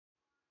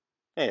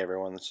Hey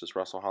everyone, this is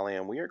Russell Holly,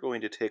 and we are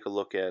going to take a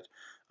look at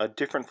a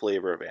different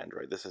flavor of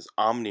Android. This is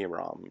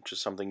OmniRom, which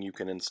is something you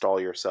can install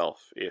yourself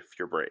if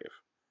you're brave.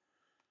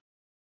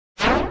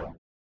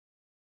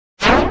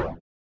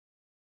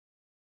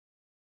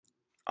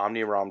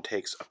 OmniRom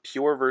takes a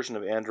pure version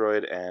of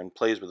Android and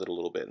plays with it a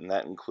little bit, and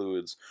that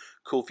includes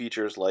cool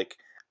features like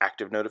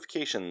active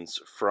notifications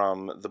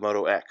from the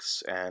Moto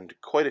X and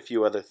quite a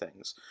few other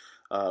things.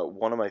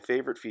 One of my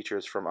favorite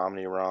features from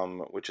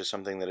OmniRom, which is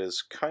something that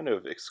is kind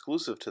of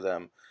exclusive to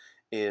them,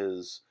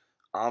 is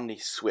Omni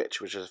Switch,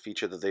 which is a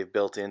feature that they've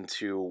built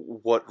into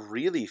what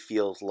really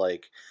feels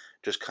like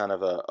just kind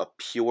of a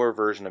pure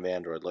version of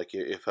Android. Like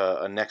if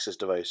a Nexus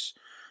device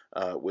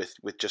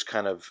with just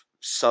kind of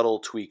subtle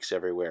tweaks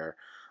everywhere,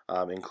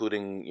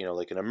 including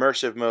like an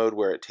immersive mode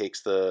where it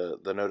takes the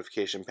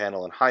notification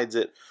panel and hides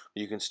it.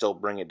 You can still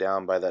bring it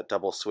down by that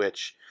double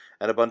switch,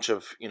 and a bunch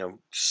of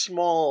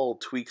small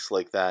tweaks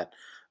like that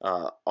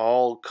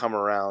all come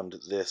around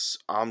this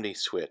Omni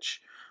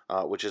switch.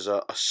 Which is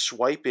a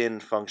swipe in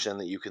function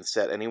that you can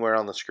set anywhere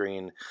on the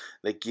screen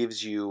that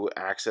gives you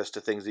access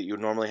to things that you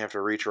normally have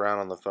to reach around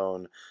on the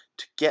phone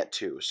to get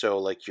to. So,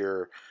 like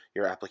your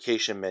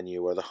application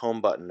menu or the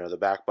home button or the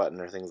back button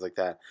or things like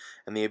that.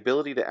 And the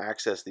ability to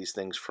access these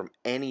things from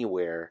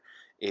anywhere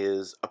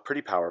is a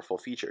pretty powerful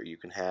feature. You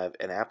can have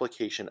an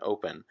application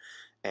open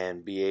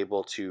and be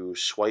able to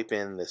swipe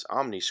in this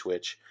Omni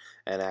switch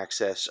and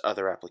access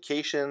other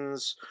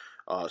applications,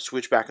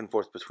 switch back and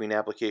forth between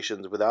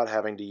applications without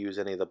having to use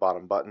any of the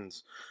bottom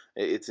buttons.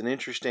 It's an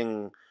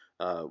interesting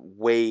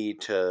way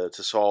to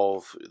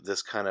solve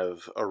this kind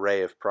of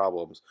array of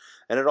problems.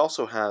 And it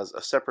also has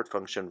a separate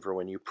function for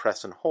when you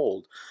press and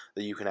hold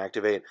that you can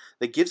activate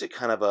that gives it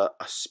kind of a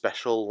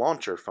special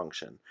launcher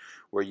function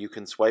where you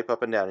can swipe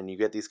up and down and you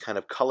get these kind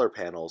of color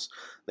panels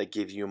that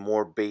give you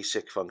more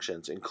basic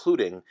functions,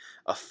 including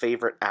a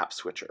favorite app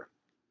switcher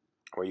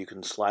where you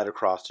can slide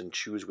across and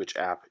choose which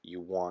app you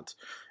want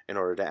in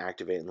order to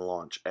activate and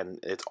launch. And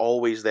it's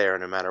always there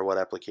no matter what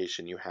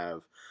application you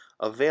have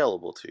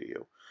available to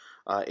you.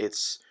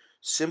 It's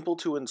simple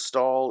to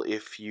install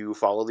if you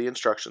follow the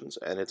instructions,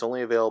 and it's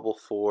only available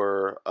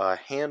for a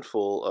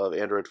handful of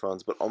Android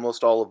phones, but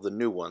almost all of the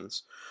new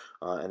ones.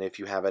 And if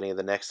you have any of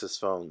the Nexus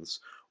phones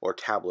or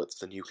tablets,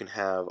 then you can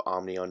have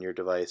Omni on your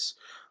device.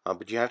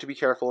 But you have to be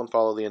careful and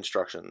follow the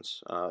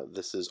instructions.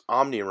 This is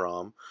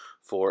OmniROM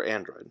for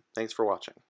Android. Thanks for watching.